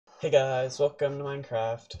Hey guys, welcome to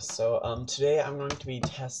Minecraft. Today I'm going to be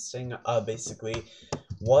testing basically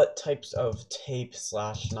what types of tape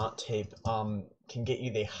slash not tape can get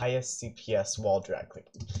you the highest CPS while drag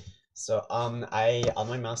clicking. I on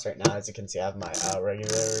my mouse right now, as you can see, I have my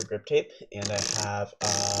regular grip tape and I have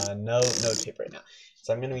no tape right now.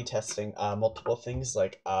 So I'm going to be testing multiple things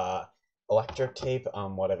like electric tape,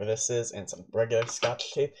 whatever this is, and some regular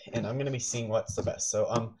scotch tape, and I'm going to be seeing what's the best.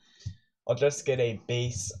 I'll just get a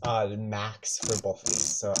base max for both of these.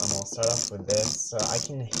 So I'll start off with this. So I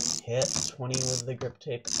can hit 20 with the grip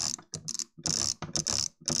tape.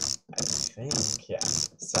 I think, yeah.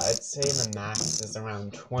 So I'd say the max is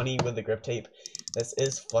around 20 with the grip tape. This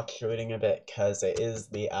is fluctuating a bit because it is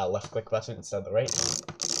the left click button instead of the right.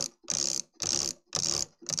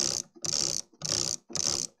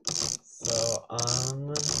 So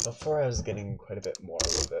before I was getting quite a bit more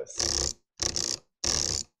with this.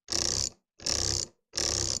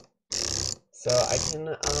 So I can,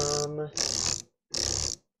 I don't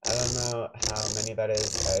know how many that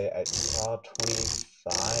is. I saw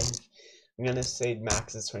 25. I'm gonna say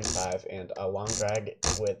max is 25, and a long drag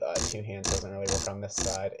with two hands doesn't really work on this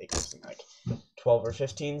side. It gives me like 12 or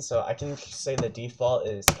 15, so I can say the default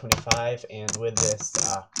is 25, and with this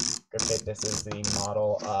grip tape, this is the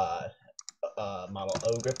model O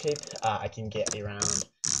grip tape, I can get around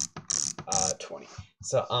 20.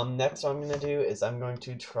 So next what I'm going to do is I'm going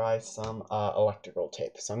to try some electrical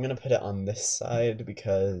tape. So I'm going to put it on this side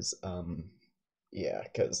because, yeah,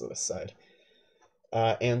 because of this side.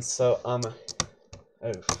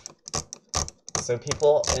 So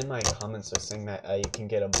people in my comments are saying that you can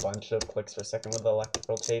get a bunch of clicks per second with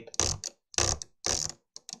electrical tape.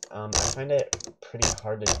 I find it pretty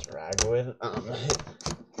hard to drag with. I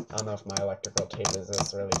don't know if my electrical tape is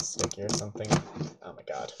this really sticky or something. Oh my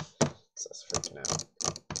god. This is freaking out.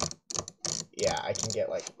 Yeah, I can get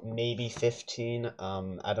like maybe 15.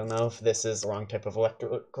 I don't know if this is the wrong type of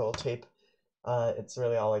electrical tape. It's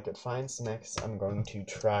really all I could find. So next I'm going to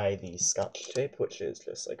try the scotch tape, which is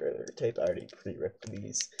just like regular tape. I already pre-ripped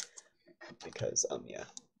these because, yeah.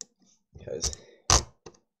 Because...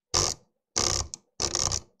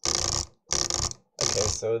 Okay,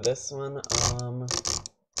 so this one,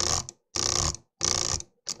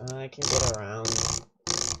 I can get around...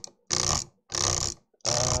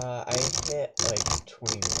 I hit like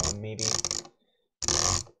 21 maybe.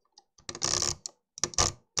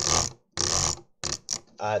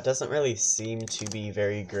 It doesn't really seem to be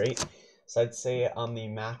very great. So I'd say the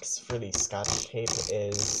max for the scotch tape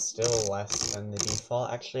is still less than the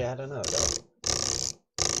default. Actually, I don't know though.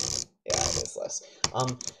 Yeah, it is less.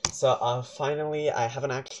 Finally, I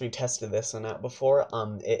haven't actually tested this one out before.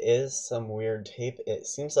 It is some weird tape. It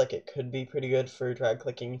seems like it could be pretty good for drag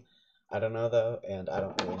clicking. I don't know though, and I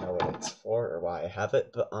don't really know what it's for or why I have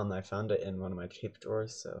it, but I found it in one of my tape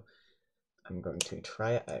drawers, so I'm going to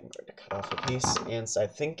try it. I'm going to cut off a piece, and so I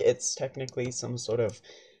think it's technically some sort of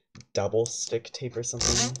double stick tape or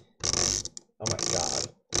something. Oh my god.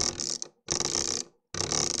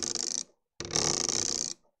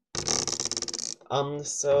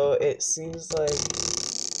 So it seems like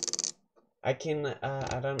I can,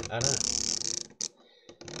 I don't,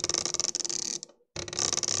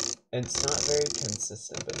 it's not very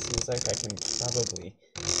consistent, but it seems like I could probably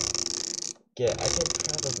get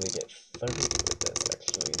 30 with this,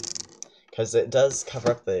 actually. Because it does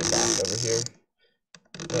cover up the back over here,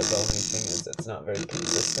 but the only thing is it's not very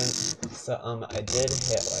consistent. So, I did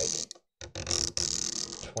hit, like,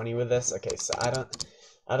 20 with this. Okay, so I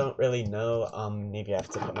don't really know, maybe I have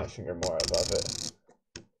to put my finger more above it.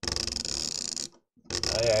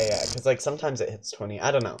 Oh, yeah, because, like, sometimes it hits 20.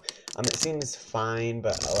 I don't know. It seems fine,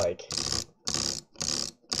 but, like,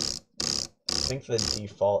 I think the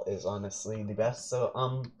default is honestly the best. So,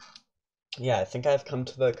 yeah, I think I've come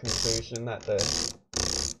to the conclusion that the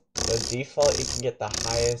default you can get the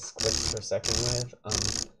highest clicks per second with.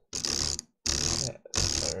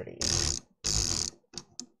 30.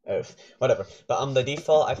 Oh, whatever. But the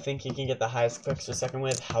default I think you can get the highest clicks per second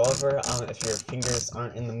with. However, if your fingers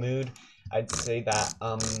aren't in the mood, I'd say that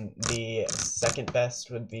the second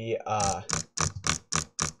best would be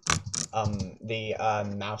the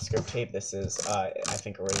mouse grip tape. This is I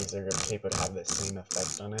think a razer grip tape would have the same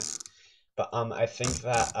effect on it. But I think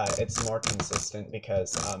that it's more consistent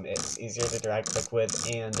because it's easier to drag click with,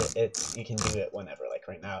 and you can do it whenever. Like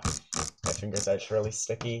right now, my fingers are really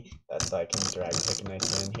sticky. That's why I can drag click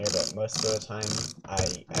nicely in here. But most of the time, I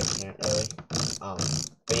can't really.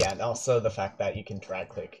 But yeah, and also the fact that you can drag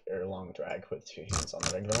click or long drag with two hands on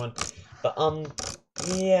the regular one. But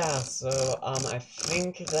yeah. So I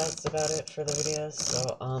think that's about it for the video.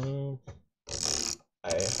 So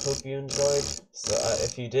I hope you enjoyed. So,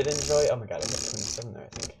 if you did enjoy, oh my god, I got 27 there, I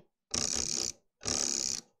think.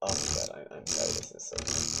 Oh my god, I'm sorry, this is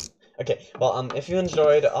so... Okay, well, if you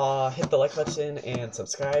enjoyed, hit the like button and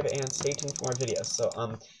subscribe and stay tuned for more videos. So,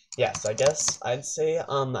 yes, I guess I'd say,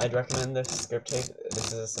 I'd recommend this Griptape.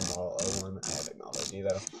 This is a Model O one. I have no idea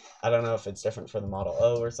though. I don't know if it's different for the Model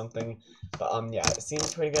O or something, but, yeah, it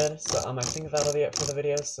seems pretty good. So, I think that'll be it for the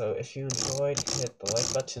video. So, if you enjoyed, hit the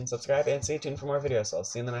like button, subscribe, and stay tuned for more videos. So, I'll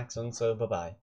see you in the next one. So, bye-bye.